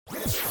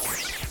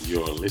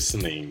You're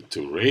listening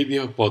to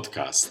Radio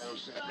Podcast.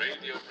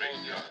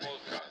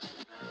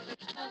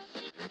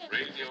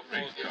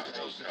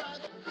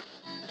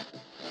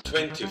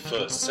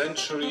 21st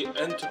Century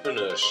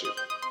Entrepreneurship.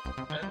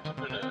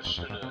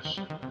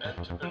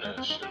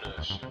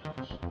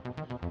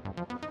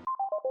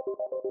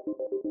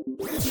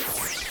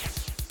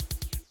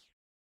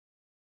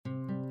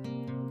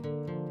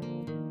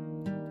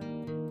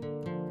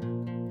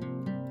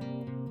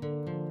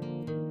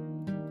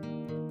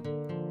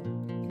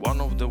 One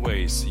of the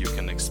ways you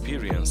can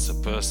experience a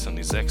person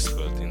is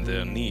expert in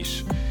their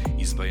niche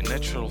is by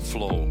natural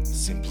flow,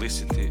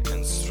 simplicity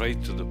and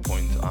straight to the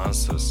point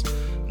answers,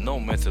 no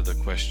matter the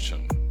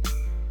question.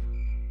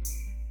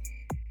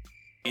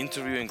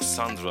 Interviewing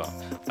Sandra,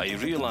 I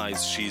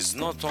realized she is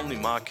not only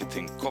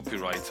marketing,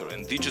 copywriter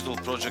and digital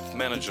project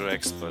manager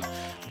expert,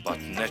 but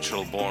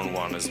natural born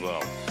one as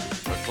well.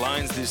 Her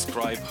clients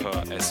describe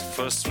her as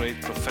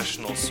first-rate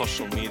professional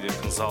social media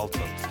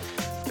consultant,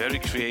 very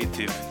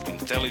creative,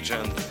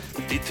 intelligent,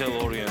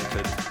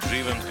 detail-oriented,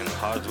 driven and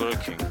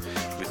hardworking,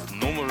 with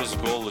numerous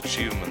goal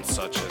achievements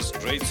such as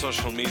great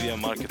social media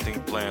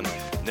marketing plan,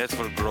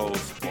 network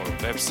growth or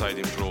website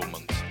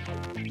improvement.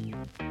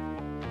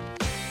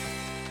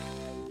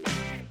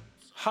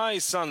 Hi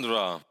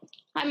Sandra.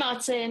 Hi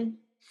Martin.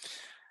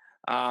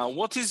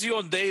 What is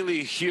your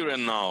daily here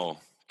and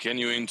now? Can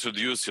you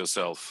introduce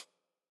yourself?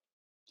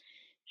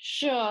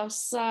 Sure.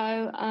 So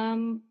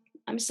I'm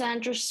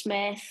Sandra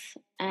Smith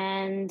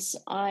and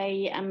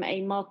I am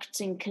a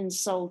marketing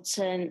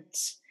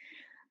consultant,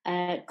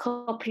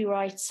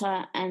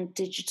 copywriter and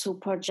digital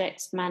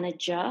project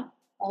manager.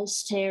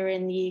 Based here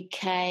in the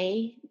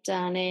UK,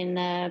 down in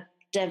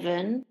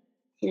Devon,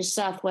 in the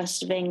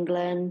southwest of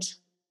England.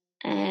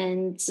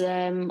 And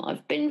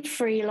I've been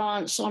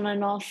freelance on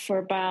and off for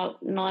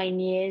about 9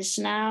 years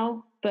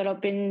now, but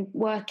I've been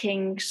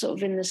working sort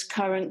of in this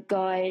current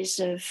guise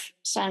of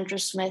Sandra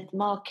Smith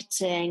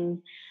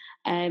Marketing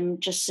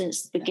just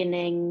since the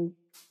beginning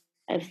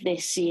of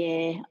this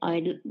year.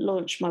 I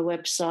launched my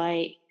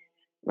website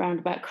around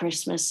about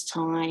Christmas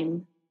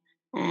time,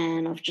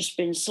 and I've just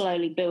been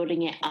slowly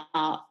building it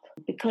up.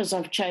 Because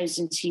I've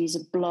chosen to use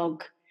a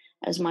blog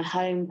as my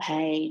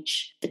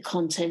homepage, the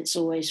content's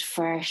always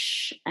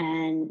fresh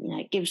and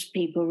it gives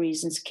people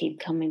reason to keep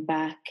coming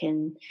back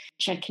and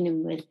checking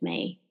in with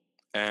me.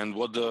 And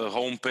what the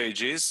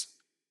homepage is?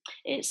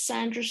 It's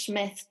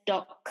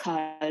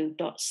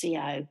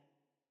sandrasmith.co.co.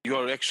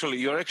 You're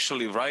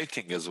actually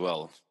writing as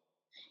well.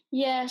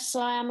 Yes,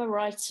 I am a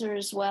writer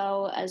as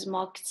well as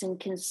marketing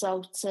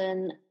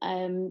consultant.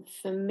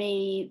 For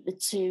me, the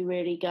two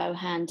really go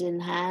hand in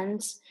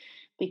hand,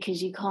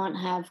 because you can't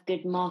have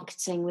good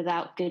marketing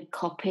without good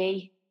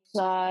copy.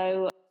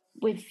 So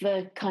with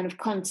the kind of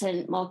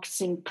content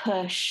marketing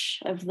push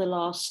of the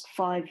last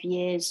 5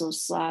 years or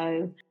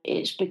so,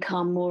 it's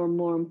become more and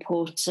more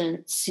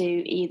important to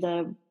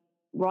either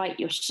write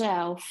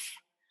yourself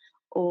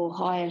or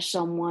hire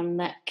someone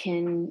that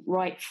can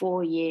write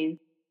for you.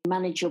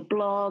 Manage your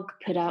blog,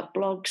 put out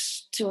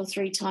blogs 2 or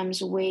 3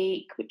 times a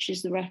week, which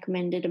is the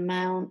recommended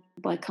amount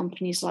by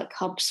companies like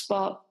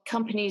HubSpot.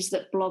 Companies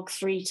that blog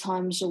 3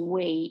 times a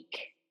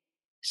week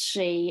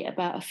see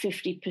about a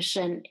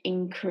 50%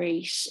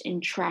 increase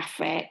in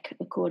traffic,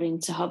 according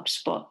to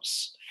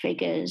HubSpot's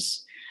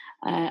figures,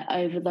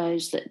 over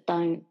those that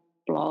don't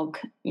blog,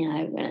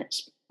 and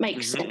it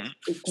makes sense.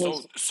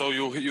 So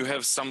you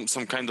have some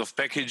kind of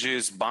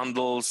packages,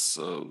 bundles.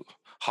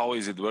 How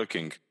is it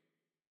working?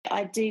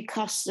 I do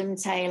custom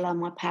tailor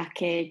my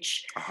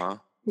package to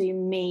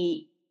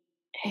meet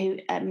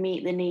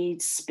the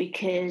needs,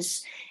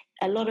 because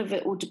a lot of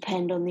it will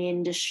depend on the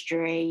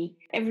industry.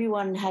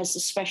 Everyone has a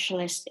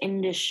specialist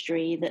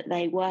industry that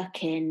they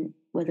work in,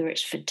 whether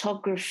it's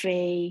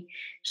photography,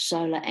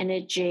 solar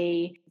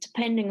energy.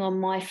 Depending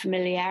on my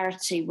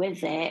familiarity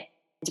with it,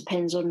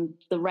 depends on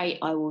the rate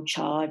I will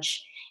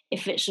charge.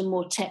 If it's a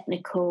more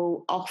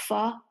technical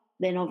offer,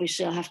 then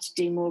obviously I'll have to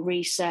do more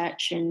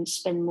research and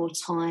spend more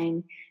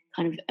time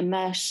kind of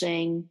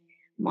immersing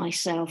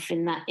myself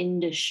in that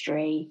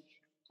industry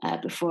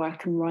before I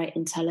can write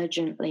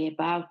intelligently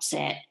about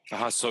it.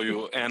 So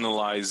you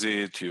analyze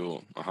it,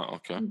 okay.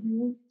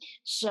 Mm-hmm.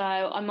 So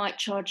I might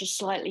charge a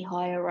slightly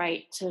higher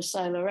rate to a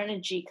solar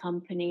energy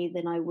company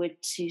than I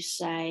would to,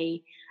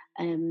 say,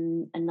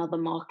 another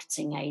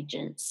marketing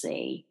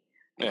agency.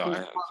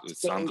 Yeah,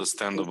 it's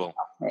understandable.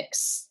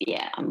 Topics,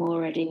 I'm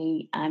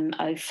already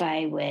au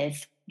fait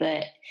with.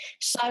 But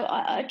so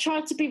I try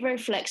to be very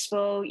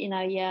flexible.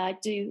 I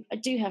do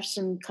have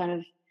some kind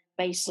of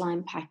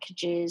baseline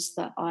packages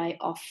that I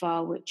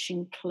offer, which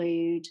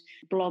include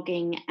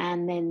blogging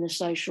and then the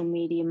social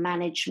media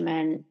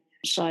management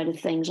side of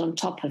things on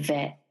top of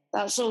it.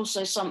 That's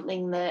also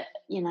something that,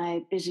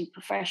 busy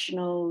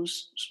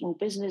professionals, small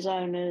business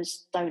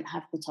owners don't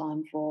have the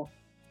time for.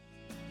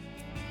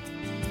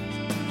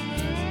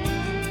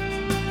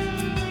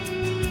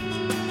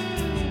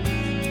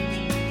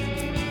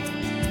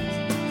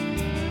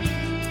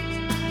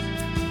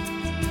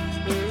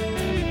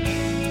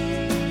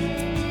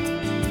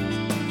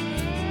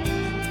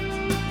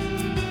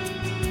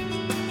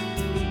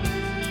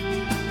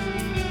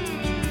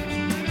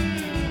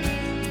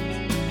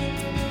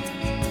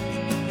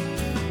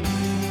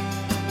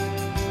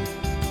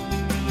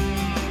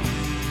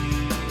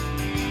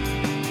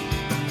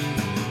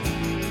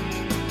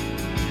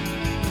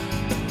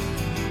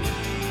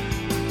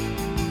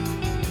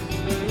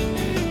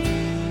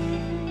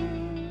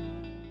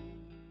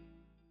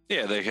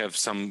 Yeah, they have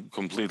some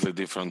completely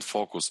different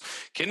focus.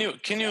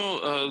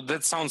 That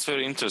sounds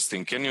very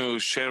interesting. Can you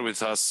share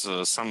with us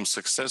some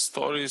success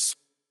stories?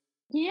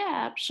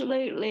 Yeah,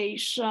 absolutely.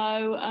 So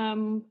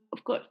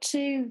I've got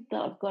two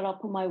that I've got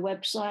up on my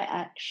website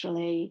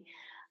actually.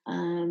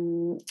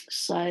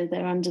 So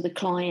they're under the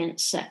client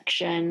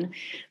section,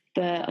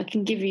 but I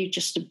can give you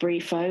just a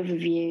brief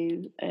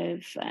overview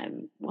of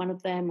one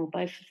of them or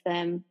both of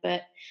them.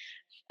 But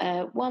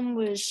one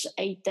was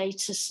a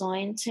data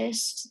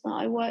scientist that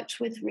I worked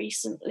with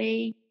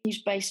recently.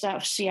 He's based out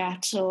of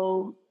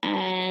Seattle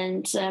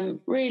and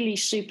really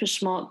super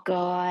smart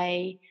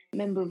guy,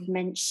 member of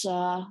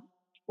Mensa,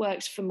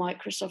 worked for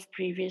Microsoft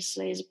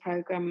previously as a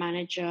program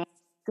manager,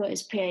 got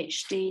his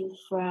PhD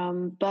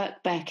from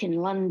Birkbeck in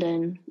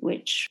London,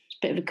 which is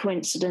a bit of a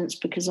coincidence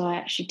because I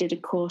actually did a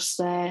course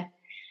there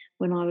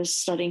when I was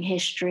studying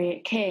history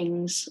at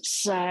King's.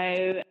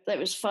 So that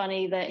was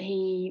funny that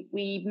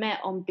we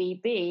met on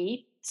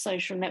BB,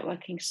 social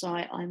networking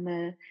site I'm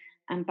an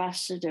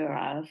ambassador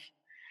of,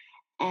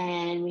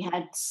 and we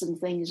had some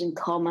things in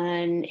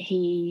common.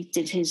 He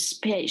did his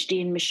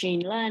PhD in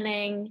machine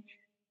learning,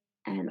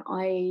 and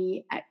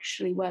I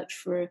actually worked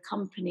for a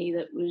company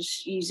that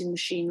was using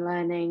machine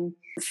learning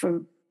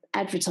for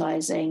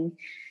advertising.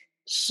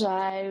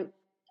 So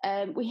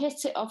we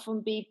hit it off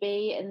on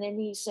BB, and then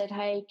he said,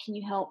 "Hey, can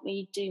you help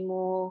me do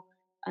more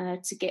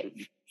to get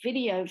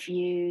video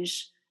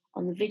views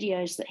on the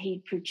videos that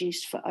he'd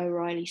produced for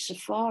O'Reilly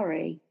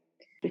Safari?"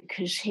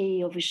 Because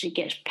he obviously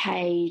gets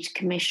paid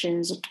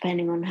commissions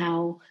depending on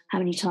how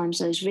many times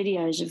those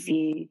videos are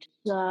viewed.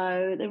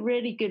 So they're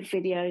really good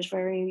videos,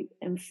 very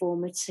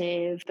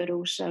informative, but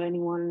also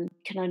anyone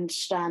can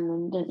understand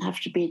them. Don't have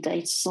to be a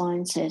data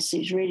scientist.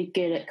 He's really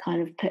good at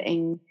kind of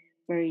putting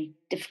very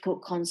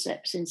difficult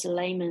concepts into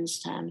layman's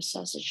terms. So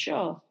I said,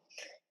 sure,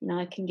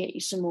 I can get you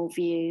some more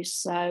views.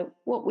 So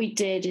what we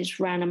did is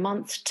ran a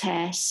month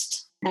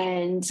test,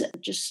 and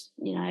just,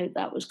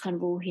 that was kind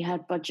of all he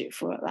had budget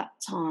for at that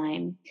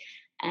time.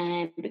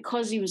 And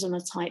because he was on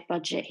a tight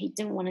budget, he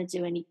didn't want to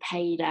do any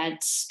paid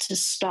ads to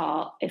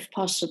start, if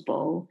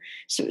possible.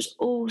 So it was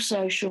all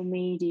social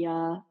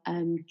media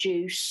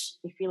juice,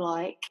 if you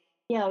like.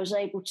 Yeah, I was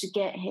able to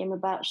get him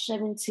about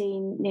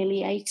 17,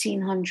 nearly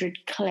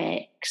 1,800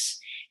 clicks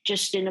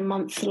just in a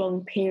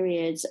month-long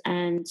period.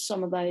 And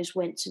some of those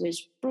went to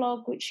his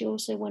blog, which he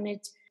also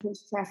wanted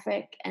his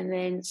traffic. And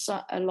then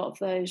a lot of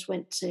those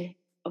went to,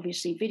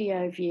 obviously,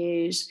 video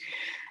views.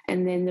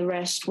 And then the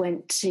rest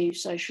went to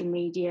social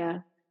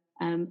media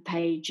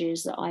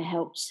pages that I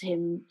helped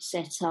him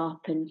set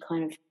up and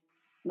kind of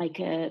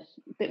make a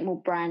bit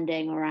more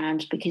branding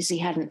around, because he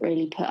hadn't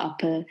really put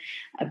up a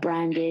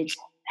branded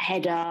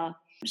header.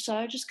 So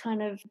I just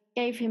kind of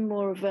gave him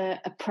more of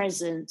a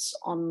presence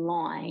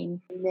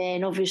online. And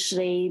then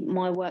obviously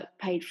my work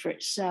paid for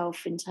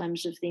itself in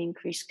terms of the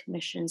increased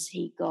commissions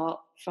he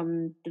got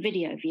from the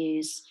video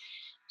views.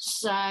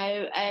 So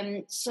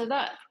that's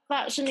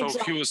an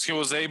example. So he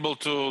was able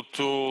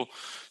to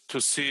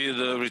see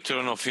the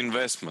return of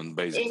investment,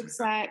 basically.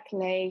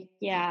 Exactly.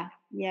 Yeah.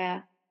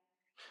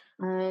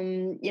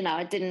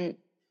 I didn't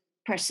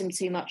press him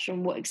too much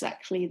on what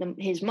exactly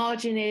his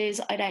margin is.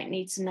 I don't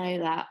need to know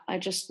that. I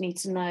just need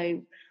to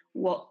know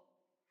what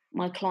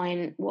my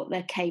client, what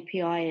their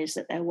KPI is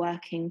that they're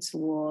working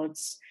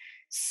towards.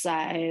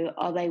 So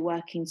are they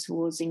working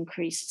towards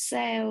increased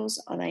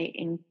sales? Are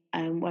they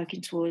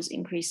working towards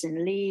increase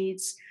in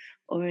leads?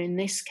 Or in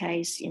this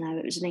case, it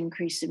was an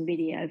increase in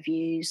video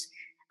views.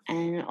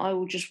 And I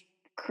will just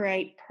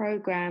create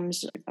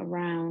programs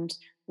around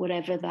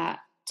whatever that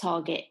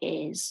target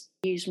is.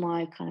 Use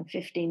my kind of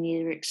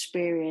 15-year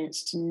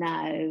experience to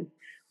know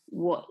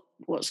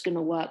what's going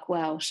to work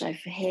well. So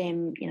for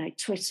him,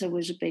 Twitter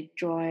was a big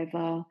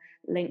driver.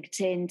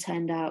 LinkedIn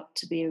turned out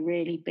to be a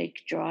really big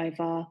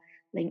driver.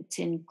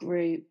 LinkedIn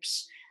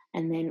groups,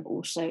 and then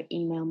also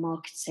email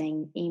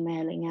marketing,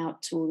 emailing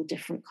out to all the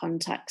different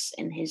contacts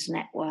in his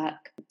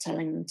network,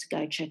 telling them to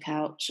go check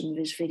out some of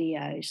his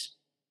videos.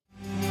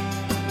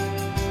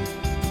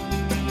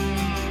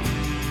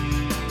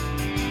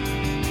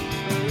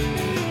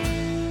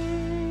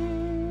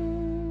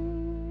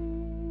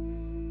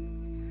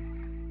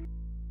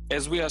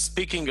 As we are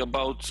speaking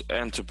about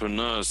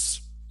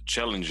entrepreneurs'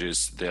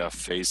 challenges they are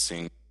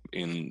facing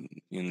in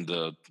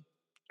the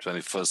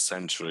 21st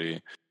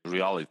century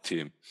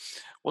reality,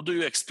 what do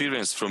you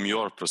experience from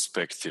your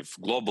perspective,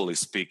 globally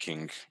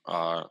speaking,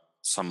 are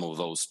some of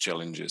those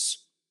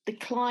challenges? The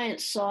client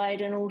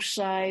side, and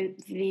also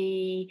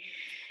the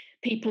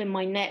people in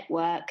my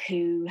network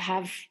who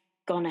have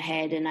gone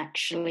ahead and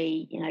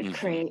actually,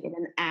 created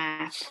an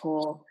app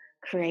or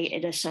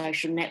created a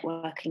social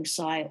networking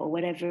site or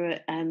whatever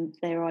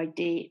their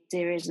idea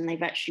is, and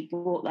they've actually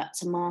brought that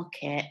to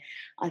market.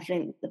 I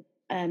think the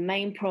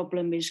main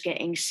problem is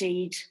getting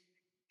seed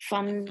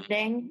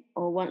funding,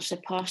 or once they're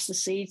past the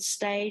seed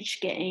stage,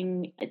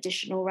 getting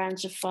additional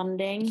rounds of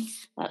funding.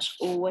 That's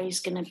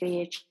always going to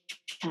be a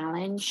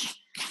challenge.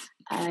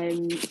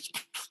 Even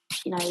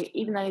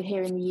though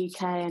here in the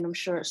UK, and I'm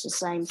sure it's the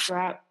same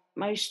throughout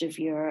most of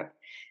Europe,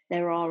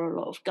 there are a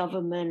lot of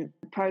government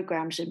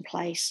programs in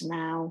place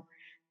now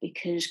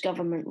because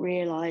government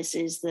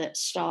realizes that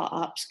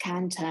startups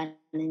can turn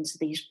into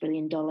these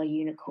billion-dollar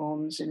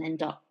unicorns and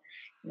end up,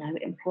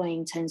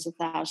 employing tens of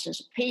thousands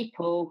of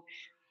people.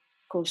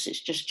 Of course,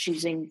 it's just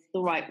choosing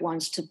the right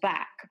ones to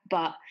back.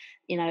 But,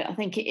 I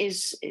think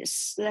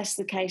it's less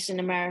the case in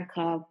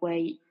America where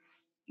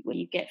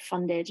you get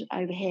funded.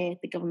 Over here,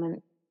 the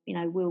government,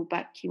 will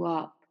back you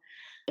up,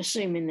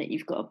 assuming that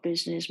you've got a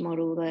business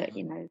model that,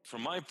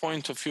 From my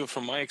point of view,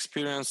 from my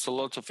experience, a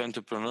lot of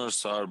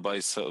entrepreneurs are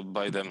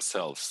by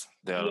themselves.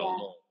 They are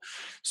alone.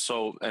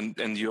 So,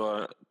 and you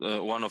are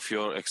one of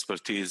your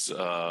expertise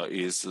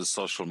is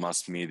social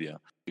mass media.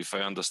 If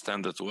I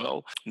understand it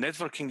well,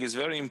 networking is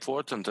very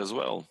important as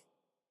well,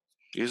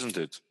 isn't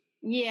it?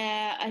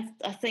 Yeah,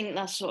 I think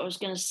that's what I was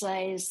going to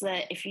say, is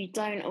that if you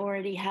don't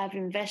already have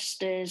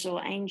investors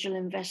or angel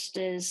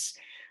investors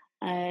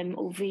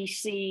or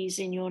VCs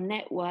in your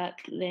network,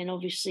 then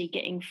obviously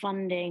getting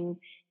funding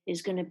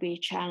is going to be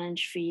a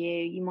challenge for you.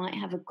 You might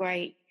have a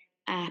great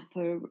app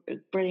or a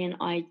brilliant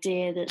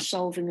idea that's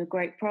solving a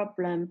great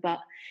problem, but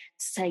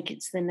to take it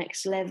to the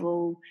next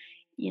level,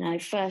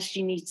 first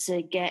you need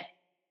to get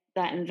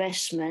that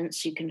investment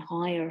so you can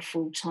hire a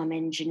full-time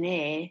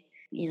engineer.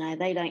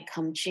 They don't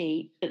come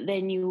cheap, but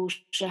then you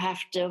also have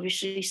to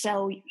obviously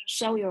sell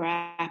your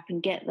app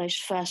and get those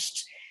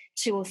first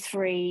 2 or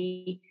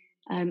 3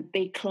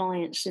 big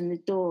clients in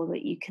the door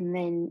that you can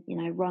then,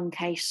 run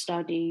case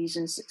studies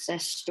and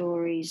success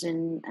stories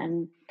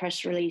and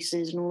press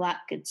releases and all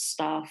that good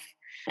stuff.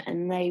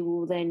 And they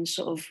will then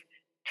sort of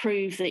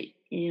prove that,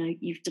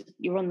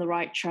 you're on the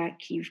right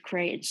track. You've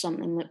created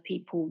something that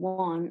people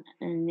want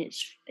and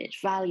it's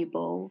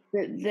valuable.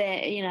 But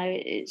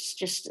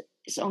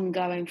it's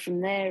ongoing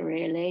from there,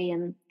 really.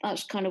 And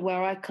that's kind of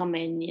where I come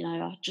in.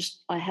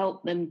 I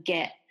help them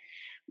get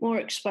more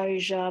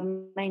exposure,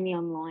 mainly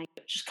online.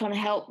 Just kind of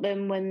help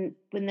them when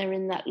they're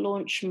in that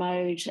launch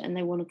mode and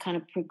they want to kind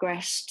of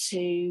progress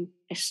to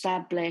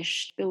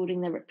establish,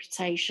 building their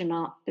reputation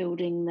up,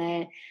 building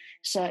their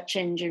search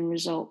engine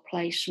result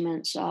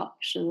placements up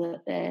so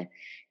that they're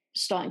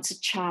starting to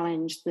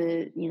challenge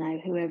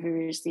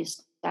whoever is the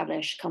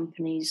established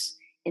companies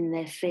in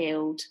their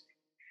field.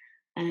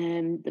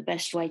 The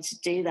best way to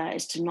do that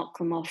is to knock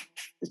them off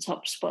the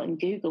top spot in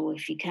Google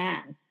if you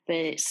can. But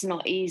it's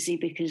not easy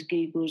because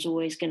Google's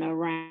always going to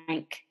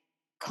rank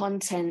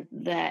content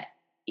that,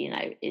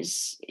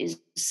 is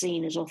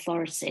seen as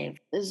authoritative.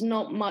 There's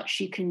not much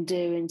you can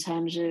do in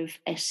terms of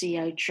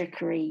SEO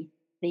trickery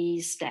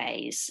these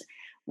days.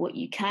 What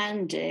you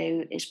can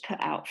do is put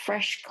out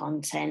fresh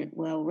content,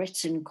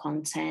 well-written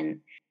content,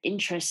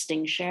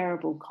 interesting,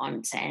 shareable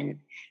content,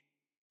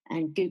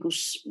 and Google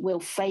will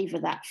favor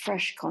that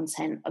fresh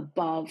content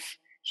above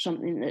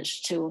something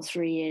that's 2 or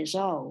 3 years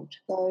old.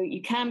 So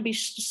you can be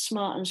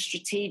smart and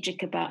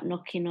strategic about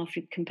knocking off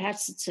your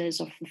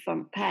competitors off the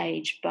front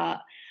page,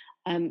 but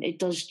it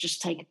does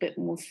just take a bit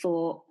more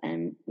thought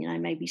and,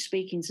 maybe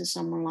speaking to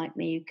someone like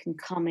me who can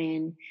come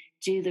in,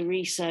 do the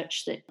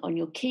research that on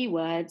your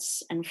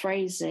keywords and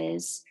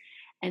phrases,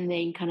 and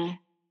then kind of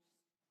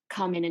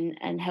come in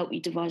and help you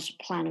devise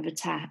a plan of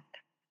attack.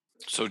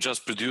 So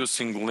just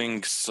producing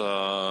links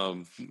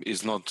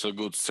is not a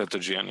good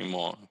strategy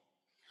anymore.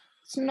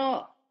 It's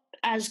not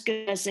as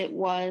good as it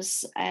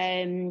was.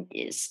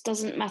 It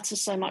doesn't matter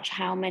so much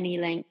how many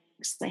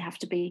links. They have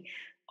to be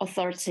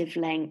authoritative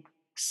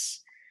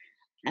links.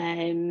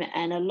 And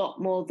a lot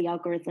more the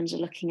algorithms are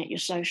looking at your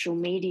social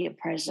media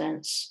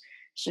presence.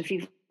 So if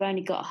you've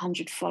only got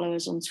 100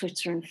 followers on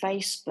Twitter and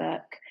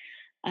Facebook,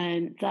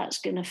 that's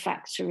going to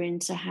factor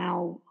into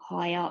how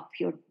high up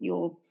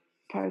your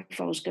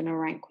profile is going to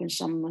rank when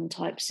someone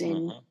types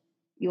in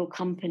your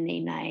company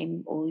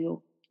name or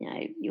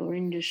your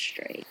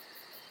industry.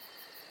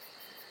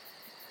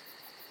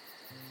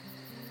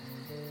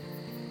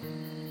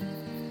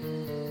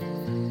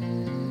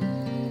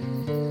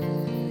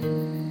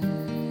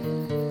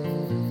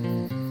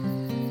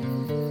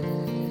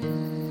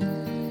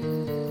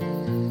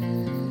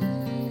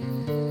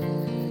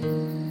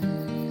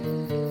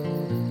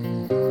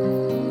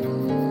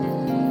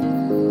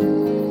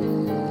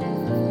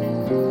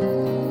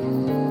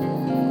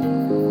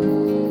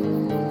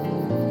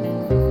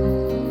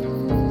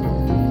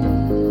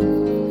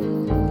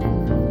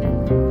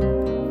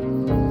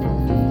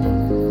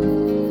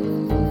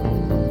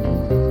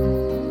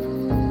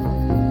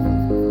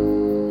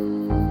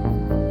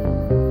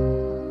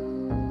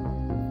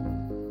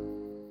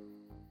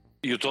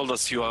 You told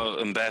us you are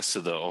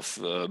ambassador of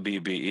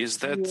BB. Is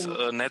that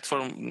a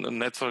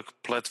network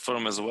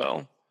platform as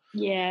well?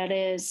 Yeah, it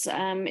is.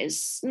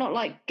 It's not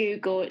like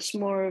Google. It's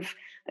more of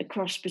a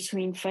cross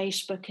between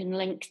Facebook and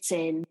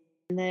LinkedIn.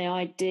 And the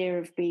idea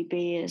of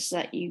BB is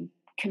that you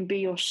can be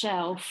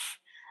yourself,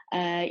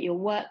 your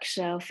work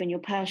self and your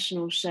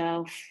personal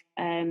self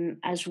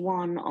as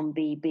one on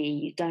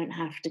BB. You don't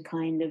have to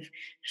kind of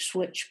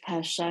switch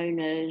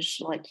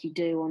personas like you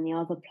do on the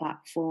other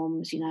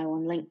platforms. On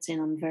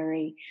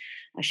LinkedIn,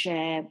 I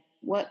share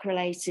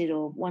work-related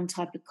or one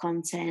type of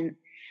content.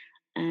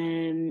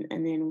 and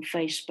then on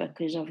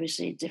Facebook is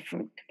obviously a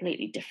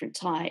completely different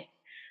type.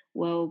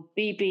 Well,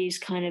 BB's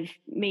kind of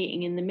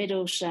meeting in the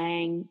middle,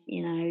 saying,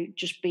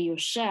 just be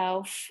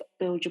yourself,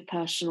 build your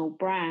personal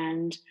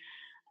brand,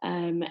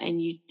 and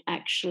you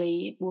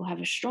actually will have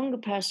a stronger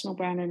personal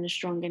brand and a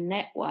stronger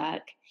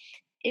network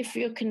if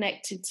you're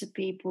connected to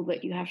people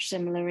that you have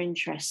similar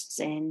interests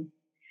in.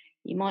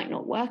 You might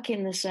not work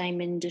in the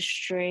same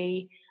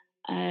industry,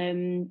 or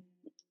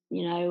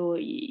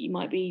you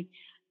might be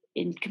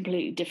in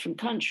completely different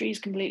countries,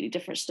 completely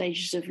different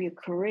stages of your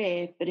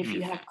career. But if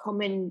you have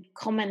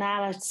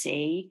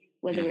commonality,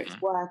 whether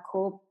it's work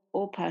or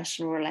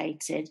personal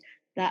related,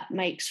 that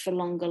makes for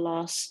longer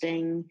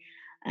lasting,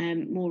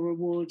 more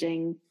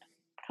rewarding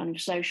kind of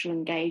social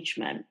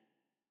engagement.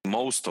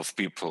 Most of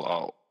people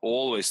are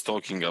always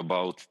talking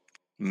about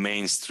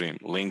mainstream,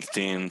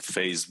 LinkedIn,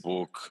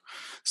 Facebook,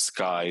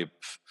 Skype.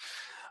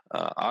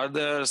 Are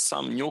there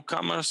some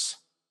newcomers?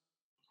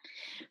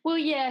 Well,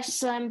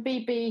 yes,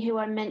 BB, who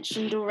I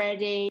mentioned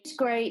already, it's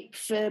great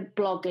for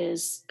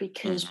bloggers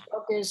because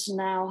bloggers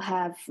now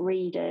have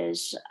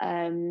readers,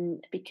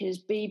 because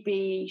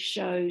BB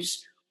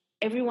shows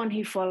everyone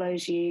who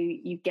follows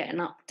you get an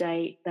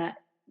update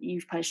that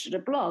you've posted a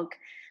blog.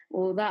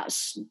 Well,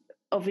 that's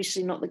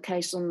obviously not the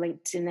case on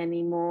LinkedIn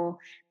anymore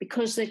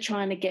because they're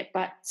trying to get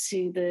back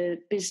to the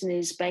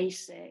business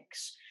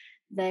basics.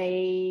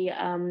 They've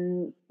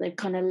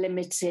kind of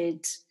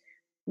limited,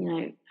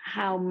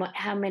 how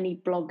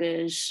many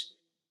bloggers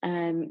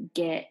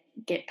get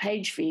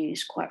page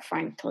views, quite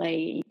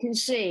frankly. You can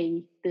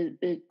see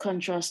the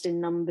contrast in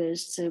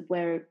numbers to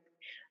where,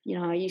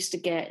 I used to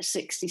get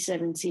 60,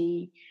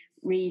 70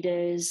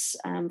 readers,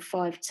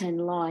 5, 10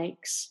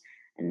 likes,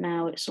 and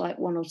now it's like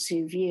 1 or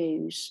 2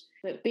 views.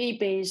 But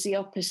BB is the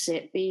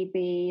opposite.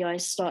 BB, I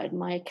started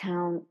my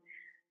account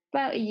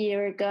about a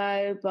year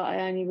ago, but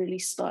I only really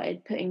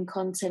started putting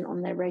content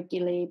on there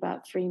regularly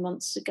about 3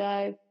 months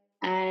ago.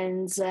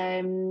 And,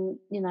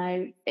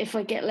 if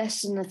I get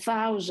less than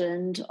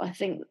 1,000, I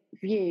think,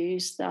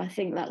 views, I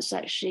think that's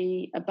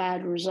actually a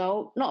bad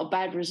result. Not a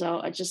bad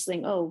result. I just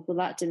think, oh, well,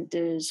 that didn't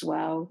do as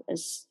well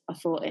as I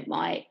thought it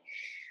might.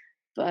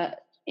 But,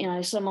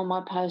 some of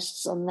my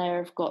posts on there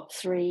have got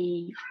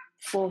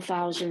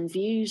 3,000-4,000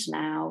 views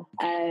now.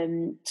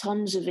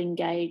 Tons of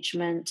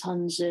engagement,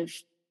 tons of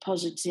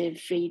positive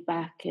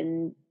feedback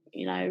and,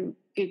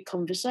 good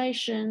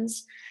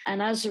conversations.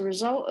 And as a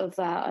result of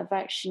that, I've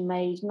actually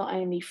made not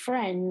only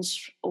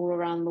friends all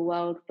around the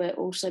world, but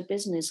also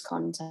business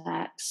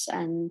contacts.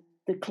 And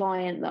the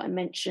client that I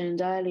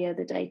mentioned earlier,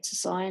 the data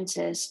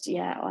scientist,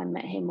 I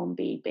met him on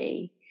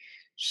BB.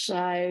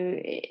 So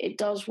it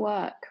does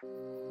work.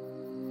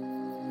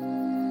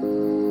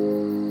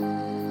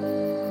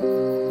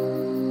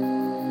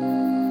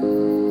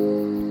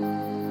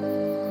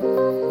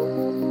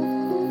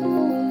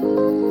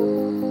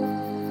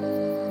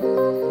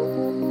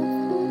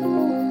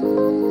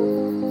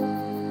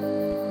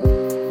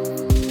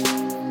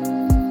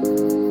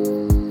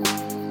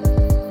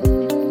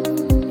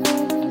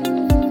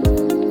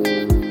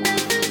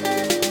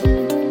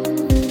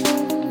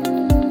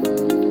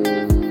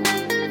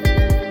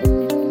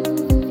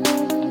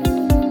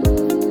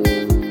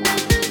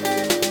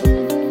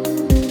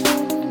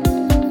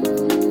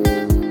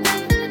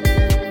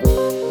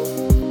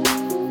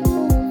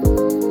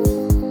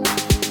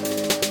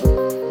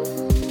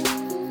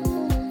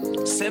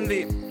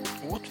 Sandy,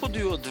 what would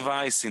you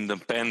advise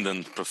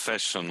independent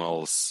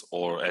professionals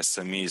or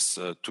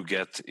SMEs to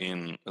get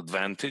in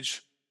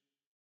advantage?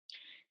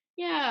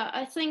 Yeah,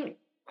 I think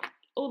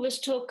all this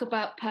talk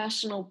about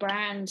personal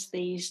brands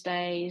these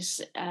days,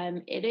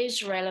 it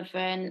is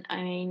relevant.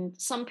 I mean,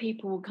 some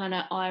people will kind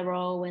of eye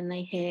roll when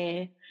they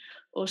hear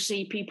or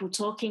see people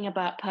talking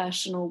about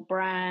personal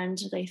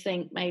brand. They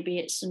think maybe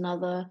it's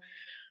another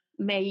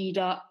made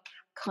up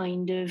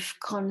kind of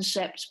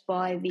concept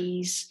by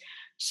these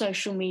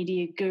social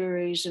media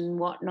gurus and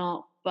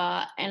whatnot.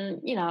 But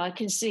I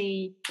can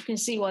see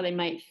why they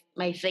may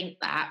think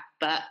that.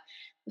 But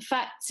the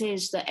fact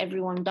is that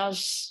everyone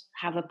does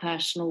have a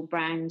personal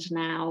brand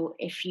now.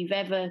 If you've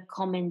ever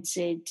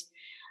commented,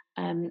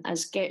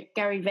 as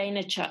Gary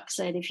Vaynerchuk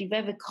said, if you've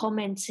ever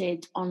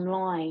commented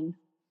online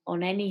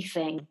on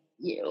anything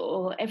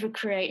or ever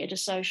created a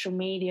social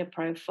media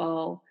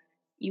profile,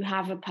 you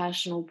have a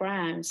personal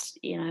brand,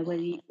 whether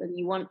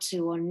you want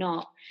to or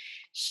not.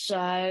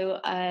 So,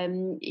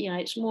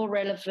 it's more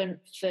relevant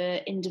for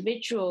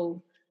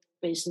individual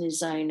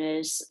business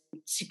owners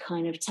to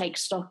kind of take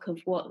stock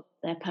of what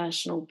their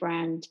personal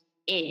brand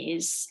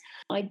is.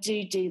 I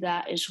do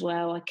that as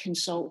well. I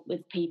consult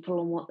with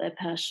people on what their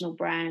personal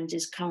brand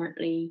is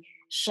currently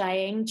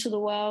saying to the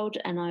world,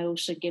 and I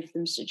also give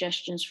them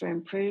suggestions for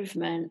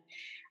improvement.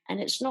 And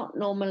it's not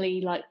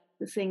normally like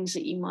the things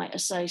that you might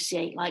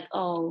associate, like,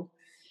 oh,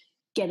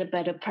 get a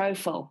better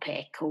profile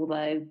pic,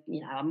 although,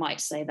 I might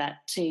say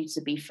that too,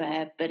 to be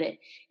fair. But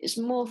it's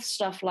more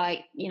stuff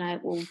like,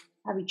 well,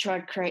 have you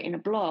tried creating a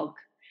blog?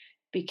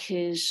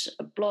 Because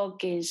a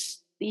blog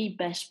is the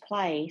best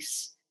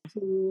place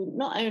to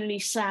not only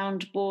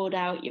soundboard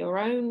out your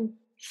own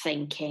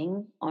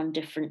thinking on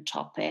different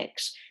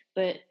topics,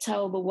 but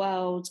tell the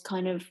world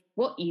kind of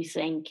what you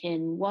think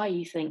and why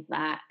you think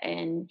that.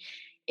 And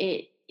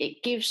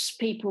it gives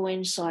people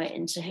insight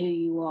into who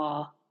you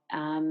are.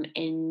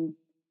 In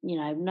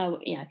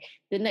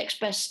the next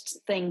best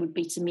thing would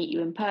be to meet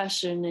you in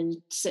person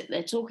and sit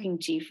there talking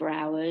to you for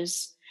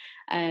hours,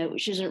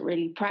 which isn't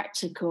really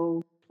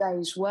practical in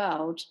today's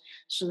world.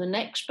 So the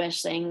next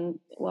best thing,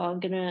 well, I'm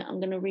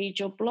gonna read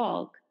your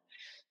blog.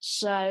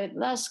 So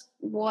that's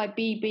why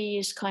BB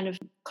is kind of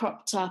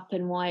cropped up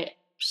and why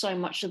so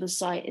much of the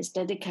site is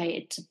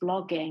dedicated to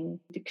blogging,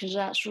 because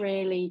that's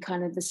really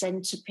kind of the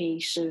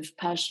centerpiece of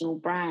personal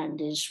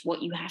brand, is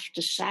what you have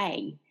to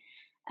say.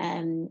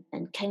 And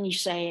can you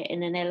say it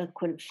in an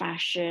eloquent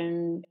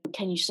fashion?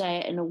 Can you say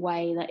it in a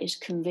way that is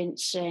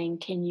convincing?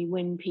 Can you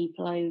win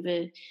people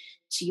over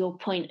to your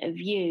point of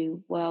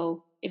view?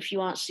 Well, if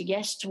you answer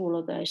yes to all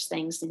of those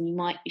things, then you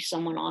might be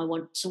someone I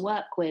want to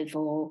work with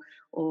or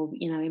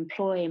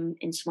employ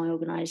into my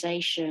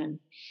organization.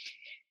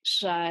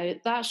 So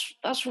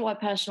that's why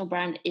personal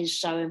brand is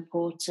so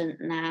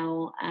important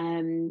now.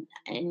 And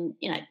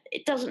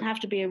it doesn't have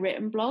to be a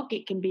written blog.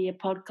 It can be a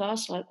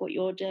podcast like what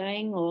you're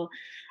doing, or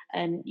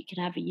you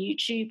can have a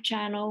YouTube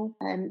channel.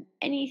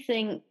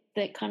 Anything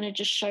that kind of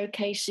just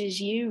showcases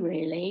you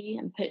really,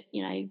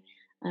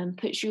 and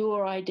puts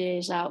your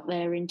ideas out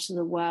there into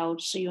the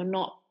world, so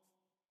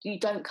you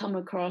don't come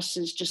across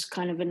as just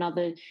kind of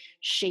another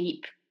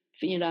sheep,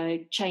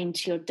 chained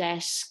to your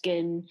desk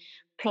and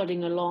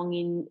plodding along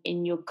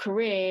in your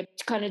career,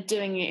 kind of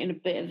doing it in a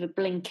bit of a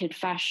blinkered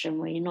fashion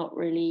where you're not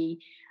really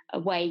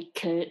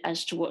awake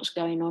as to what's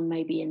going on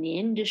maybe in the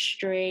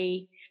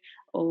industry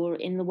or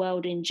in the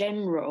world in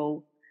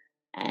general.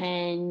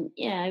 And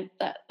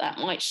that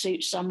might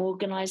suit some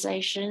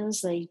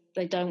organizations. They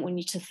don't want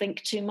you to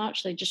think too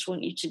much, they just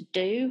want you to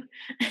do.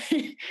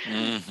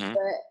 Mm-hmm.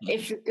 But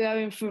if you're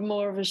going for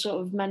more of a sort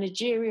of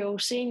managerial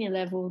senior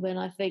level, then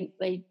I think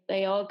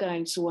they are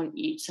going to want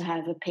you to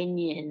have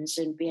opinions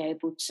and be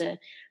able to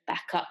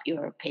back up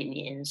your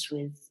opinions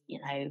with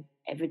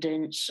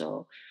evidence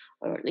or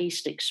at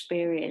least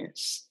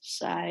experience.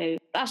 So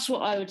that's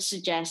what I would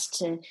suggest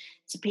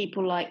to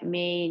people like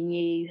me and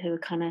you who are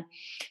kind of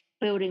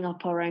building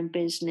up our own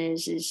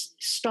business, is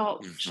start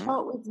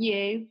with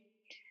you.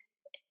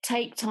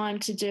 Take time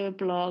to do a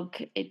blog.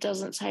 It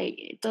doesn't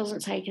take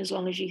as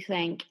long as you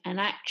think, and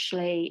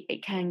actually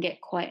it can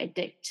get quite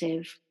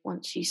addictive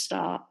once you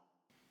start.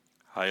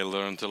 I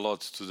learned a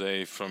lot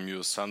today from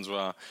you,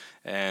 Sandra,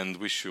 and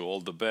wish you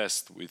all the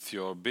best with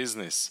your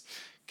business.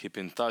 Keep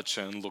in touch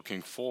and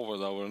looking forward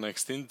to our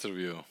next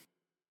interview.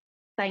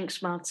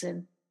 Thanks,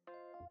 Martin.